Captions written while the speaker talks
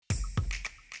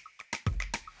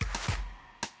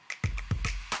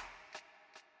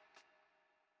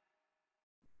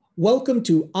Welcome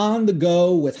to On the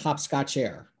Go with Hopscotch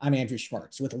Air. I'm Andrew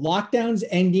Schwartz. With lockdowns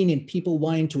ending and people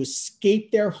wanting to escape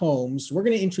their homes, we're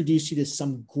going to introduce you to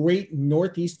some great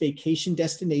Northeast vacation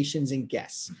destinations and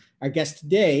guests. Our guest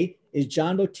today is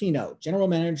John Bottino, General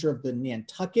Manager of the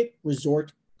Nantucket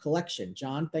Resort Collection.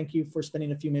 John, thank you for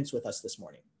spending a few minutes with us this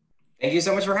morning. Thank you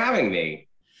so much for having me.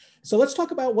 So let's talk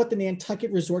about what the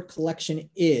Nantucket Resort Collection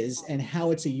is and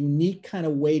how it's a unique kind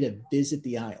of way to visit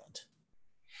the island.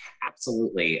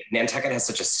 Absolutely. Nantucket has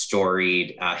such a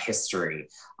storied history,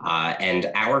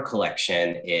 and our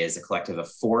collection is a collective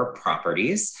of 4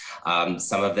 properties.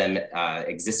 Some of them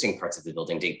existing parts of the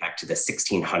building date back to the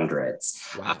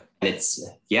 1600s. Wow. And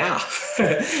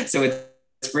so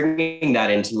it's bringing that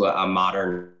into a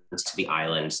modern to the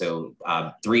island. So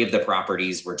 3 of the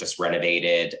properties were just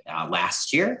renovated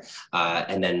last year.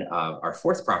 And then our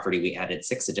 4th property, we added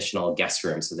 6 additional guest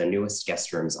rooms. So the newest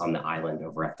guest rooms on the island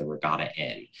over at the Regatta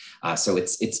Inn. So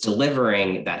it's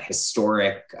delivering that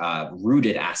historic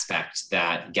rooted aspect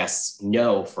that guests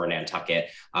know for Nantucket,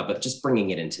 but just bringing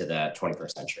it into the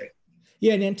 21st century.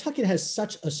 Yeah, Nantucket has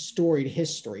such a storied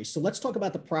history. So let's talk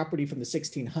about the property from the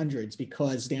 1600s,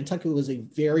 because Nantucket was a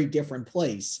very different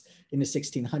place in the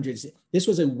 1600s. This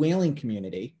was a whaling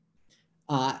community,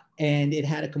 and it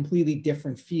had a completely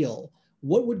different feel.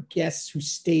 What would guests who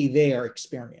stay there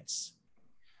experience?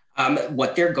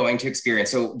 What they're going to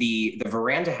experience. So the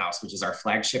Veranda House, which is our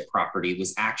flagship property,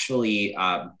 was actually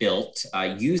built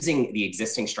using the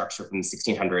existing structure from the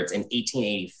 1600s. In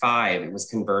 1885, it was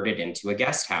converted into a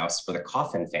guest house for the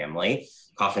Coffin family.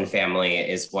 Coffin family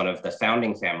is one of the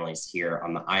founding families here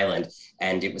on the island,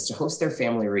 and it was to host their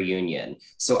family reunion.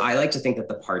 So I like to think that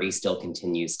the party still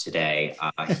continues today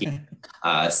here.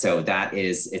 So that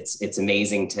is, it's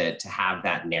amazing to have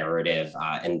that narrative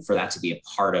and for that to be a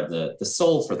part of the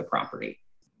soul for the property.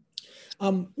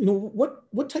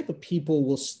 What type of people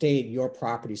will stay at your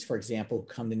properties, for example,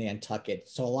 who come to Nantucket?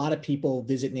 So a lot of people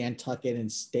visit Nantucket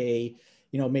and stay,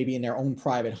 maybe in their own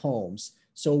private homes.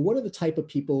 So what are the type of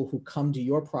people who come to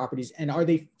your properties, and are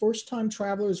they first-time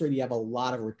travelers, or do you have a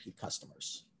lot of repeat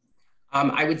customers?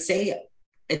 I would say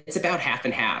it's about half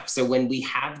and half. So when we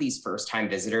have these first-time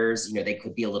visitors, they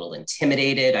could be a little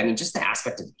intimidated. I mean, just the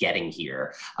aspect of getting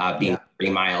here, being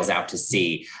 30 miles out to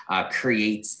sea,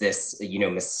 creates this,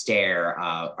 mystere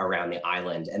around the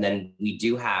island. And then we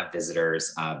do have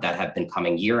visitors that have been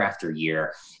coming year after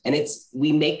year, and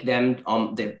we make them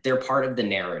they're part of the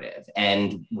narrative,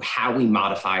 and how we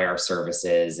modify our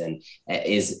services and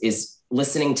is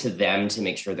listening to them to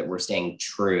make sure that we're staying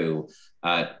true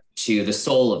to the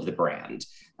soul of the brand.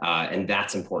 And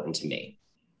that's important to me.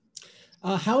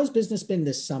 How has business been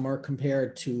this summer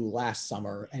compared to last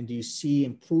summer? And do you see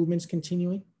improvements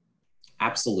continuing?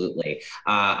 Absolutely.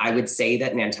 I would say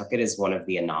that Nantucket is one of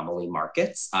the anomaly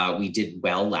markets. We did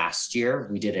well last year.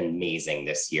 We did amazing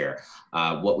this year.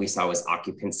 What we saw was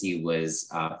occupancy was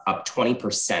up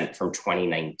 20% from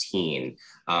 2019,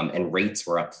 and rates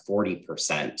were up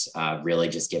 40%, really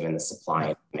just given the supply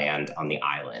and demand on the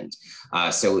island.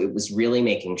 So it was really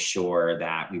making sure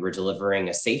that we were delivering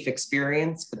a safe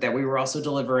experience, but that we were also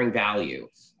delivering value.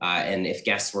 And if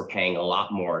guests were paying a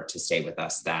lot more to stay with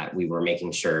us, that we were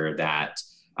making sure that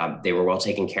they were well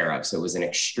taken care of. So it was an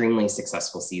extremely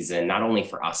successful season, not only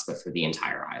for us, but for the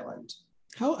entire island.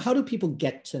 How do people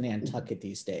get to Nantucket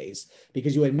these days?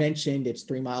 Because you had mentioned it's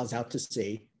 3 miles out to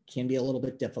sea, can be a little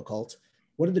bit difficult.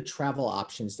 What are the travel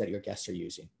options that your guests are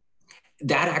using?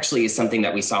 That actually is something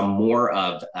that we saw more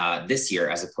of this year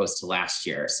as opposed to last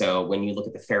year. So when you look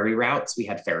at the ferry routes, we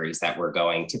had ferries that were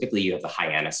going, typically you have the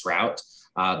Hyannis route.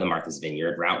 The Martha's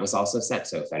Vineyard route was also set.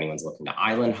 So if anyone's looking to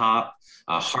island hop,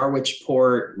 Harwich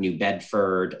Port, New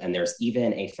Bedford, and there's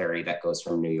even a ferry that goes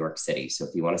from New York City. So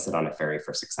if you want to sit on a ferry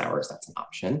for 6 hours, that's an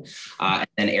option. And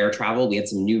then air travel, we had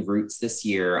some new routes this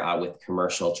year with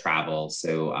commercial travel.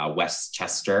 So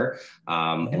Westchester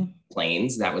and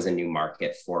Plains, that was a new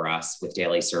market for us with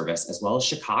daily service, as well as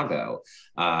Chicago,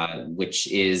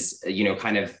 which is,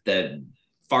 kind of the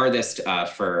farthest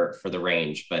for the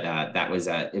range, but it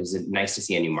was nice to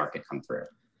see a new market come through.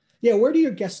 Yeah, where do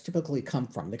your guests typically come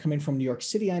from? They're coming from New York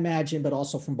City, I imagine, but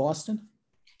also from Boston?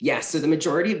 Yes, so the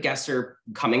majority of guests are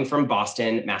coming from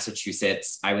Boston,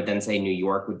 Massachusetts. I would then say New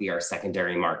York would be our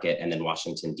secondary market, and then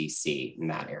Washington, D.C. in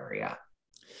that area.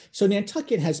 So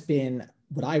Nantucket has been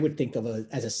what I would think of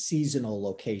as a seasonal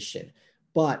location,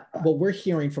 but what we're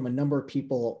hearing from a number of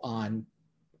people on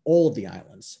all of the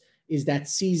islands is that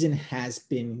season has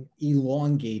been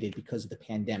elongated because of the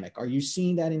pandemic. Are you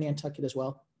seeing that in Nantucket as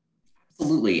well?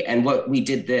 Absolutely. And what we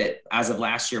did as of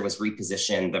last year was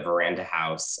reposition the Veranda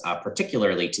House,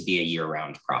 particularly to be a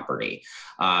year-round property.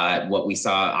 What we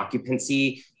saw,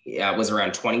 occupancy was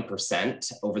around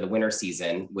 20% over the winter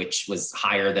season, which was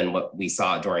higher than what we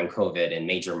saw during COVID in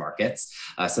major markets.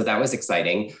 So that was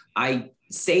exciting. I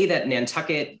say that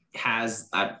Nantucket has,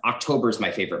 October is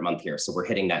my favorite month here. So we're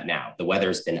hitting that now. The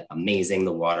weather's been amazing.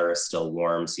 The water is still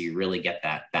warm. So you really get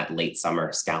that late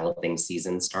summer scalloping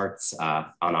season starts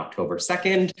on October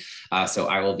 2nd. So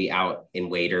I will be out in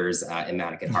waders in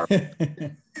Madaket Harbor.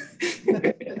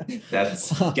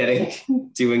 That's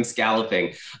doing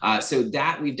scalloping. So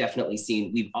that we've definitely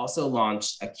seen. We've also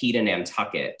launched Akita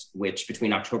Nantucket, which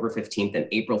between October 15th and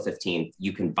April 15th,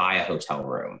 you can buy a hotel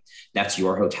room. That's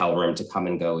your hotel room to come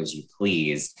and go as you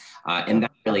please. And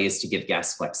that really is to give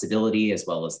guests flexibility as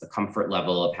well as the comfort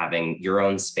level of having your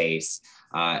own space.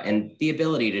 And the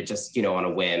ability to just, on a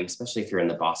whim, especially if you're in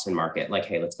the Boston market, like,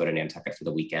 hey, let's go to Nantucket for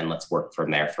the weekend. Let's work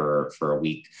from there for a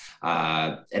week.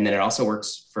 And then it also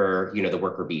works for, the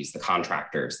worker bees, the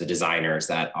contractors, the designers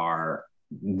that are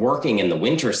working in the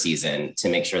winter season to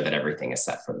make sure that everything is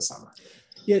set for the summer.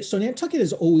 Yeah, so Nantucket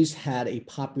has always had a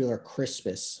popular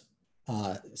Christmas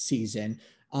season.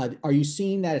 Are you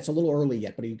seeing that? It's a little early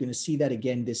yet, but are you going to see that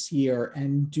again this year?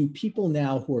 And do people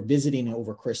now who are visiting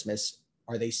over Christmas,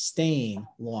 are they staying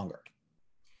longer?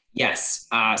 Yes.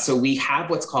 So we have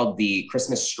what's called the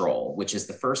Christmas Stroll, which is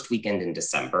the first weekend in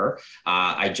December.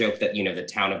 I joke that, the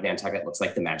town of Nantucket looks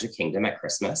like the Magic Kingdom at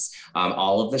Christmas.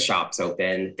 All of the shops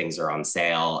open, things are on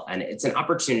sale, and it's an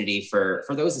opportunity for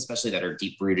those, especially that are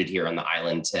deep rooted here on the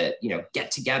island, to,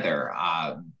 get together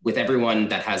with everyone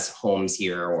that has homes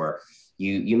here, or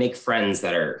you make friends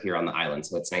that are here on the island.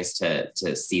 So it's nice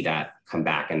to see that come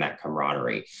back and that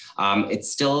camaraderie. It's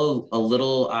still a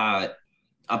little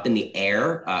up in the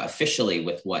air officially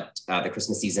with what the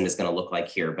Christmas season is going to look like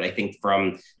here. But I think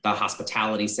from the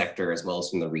hospitality sector as well as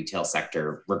from the retail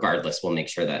sector, regardless, we'll make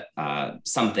sure that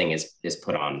something is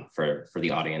put on for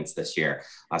the audience this year.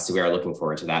 So we are looking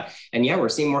forward to that. And yeah, we're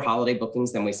seeing more holiday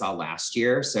bookings than we saw last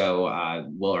year. So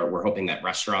we're hoping that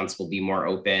restaurants will be more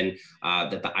open,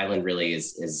 that the island really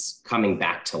is coming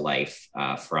back to life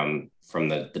from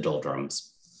the doldrums.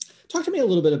 Talk to me a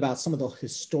little bit about some of the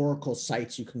historical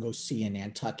sites you can go see in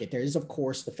Nantucket. There is, of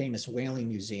course, the famous Whaling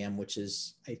Museum, which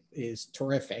is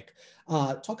terrific.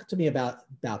 Talk to me about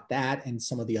that and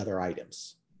some of the other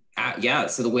items. Yeah,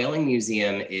 so the Whaling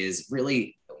Museum is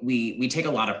really, we take a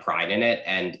lot of pride in it,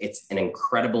 and it's an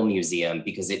incredible museum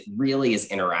because it really is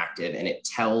interactive and it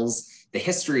tells the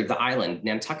history of the island.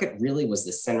 Nantucket really was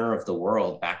the center of the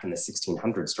world back in the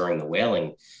 1600s during the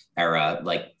whaling era.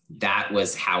 Like, that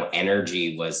was how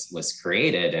energy was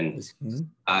created. And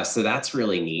so that's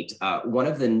really neat. One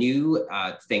of the new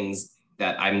things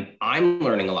that I'm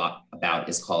learning a lot about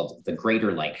is called the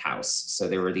Greater Lighthouse. So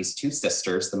there were these two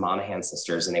sisters, the Monahan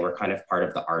sisters, and they were kind of part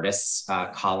of the artists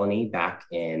colony back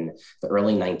in the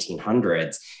early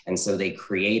 1900s. And so they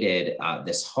created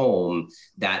this home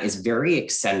that is very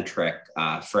eccentric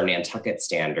for Nantucket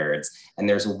standards. And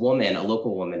there's a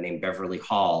local woman named Beverly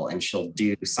Hall, and she'll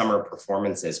do summer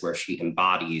performances where she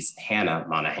embodies Hannah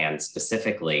Monahan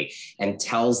specifically and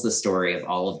tells the story of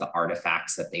all of the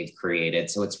artifacts that they've created.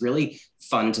 So it's really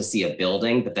fun to see a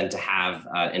building, but then to have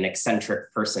an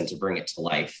eccentric person to bring it to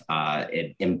life,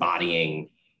 embodying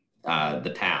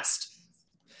the past.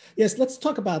 Yes, let's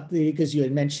talk about because you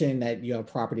had mentioned that you have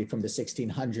property from the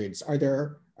 1600s. Are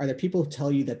there people who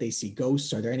tell you that they see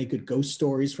ghosts? Are there any good ghost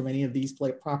stories from any of these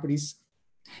properties?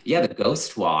 Yeah, the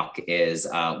Ghost Walk is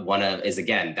one of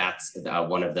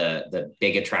the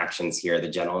big attractions here. The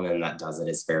gentleman that does it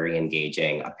is very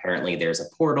engaging. Apparently, there's a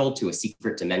portal to a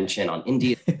secret dimension on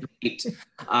Indian Street.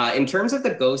 In terms of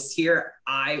the ghosts here,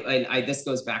 this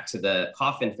goes back to the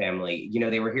Coffin family.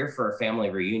 They were here for a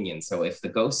family reunion. So if the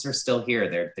ghosts are still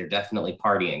here, they're definitely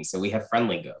partying. So we have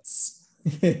friendly ghosts.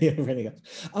 Talk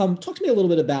to me a little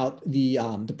bit about the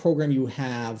program you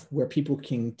have where people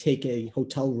can take a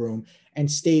hotel room and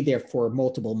stay there for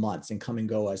multiple months and come and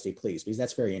go as they please, because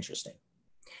that's very interesting.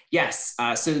 Yes.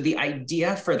 So the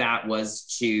idea for that was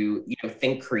to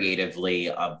think creatively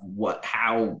of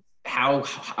how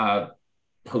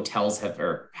hotels have,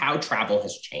 or how travel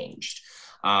has changed.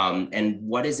 And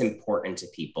what is important to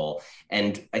people.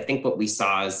 And I think what we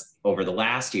saw is over the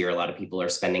last year, a lot of people are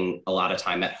spending a lot of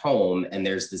time at home, and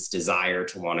there's this desire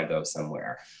to want to go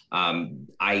somewhere.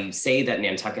 I say that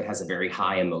Nantucket has a very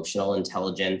high emotional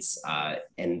intelligence.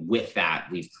 And with that,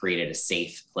 we've created a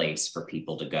safe place for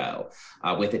people to go.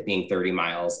 With it being 30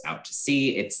 miles out to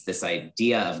sea, it's this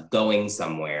idea of going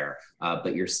somewhere,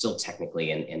 but you're still technically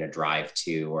in a drive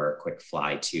to or a quick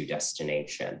fly to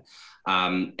destination.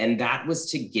 And that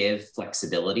was to give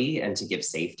flexibility and to give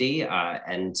safety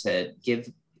and to give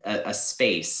a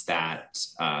space that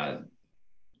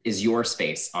is your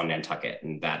space on Nantucket?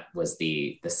 And that was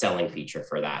the selling feature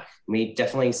for that. We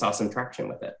definitely saw some traction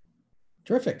with it.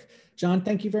 Terrific. John,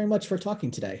 thank you very much for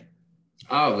talking today.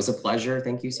 Oh, it was a pleasure.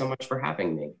 Thank you so much for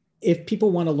having me. If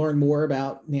people want to learn more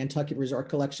about Nantucket Resort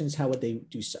Collections, how would they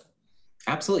do so?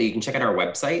 Absolutely. You can check out our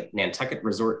website,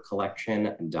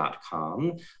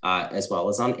 nantucketresortcollection.com, as well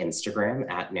as on Instagram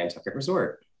at Nantucket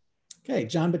Resort. Okay,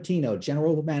 John Bettino,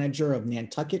 General Manager of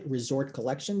Nantucket Resort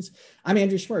Collections. I'm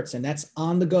Andrew Schmertz, and that's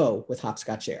On the Go with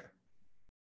Hopscotch Air.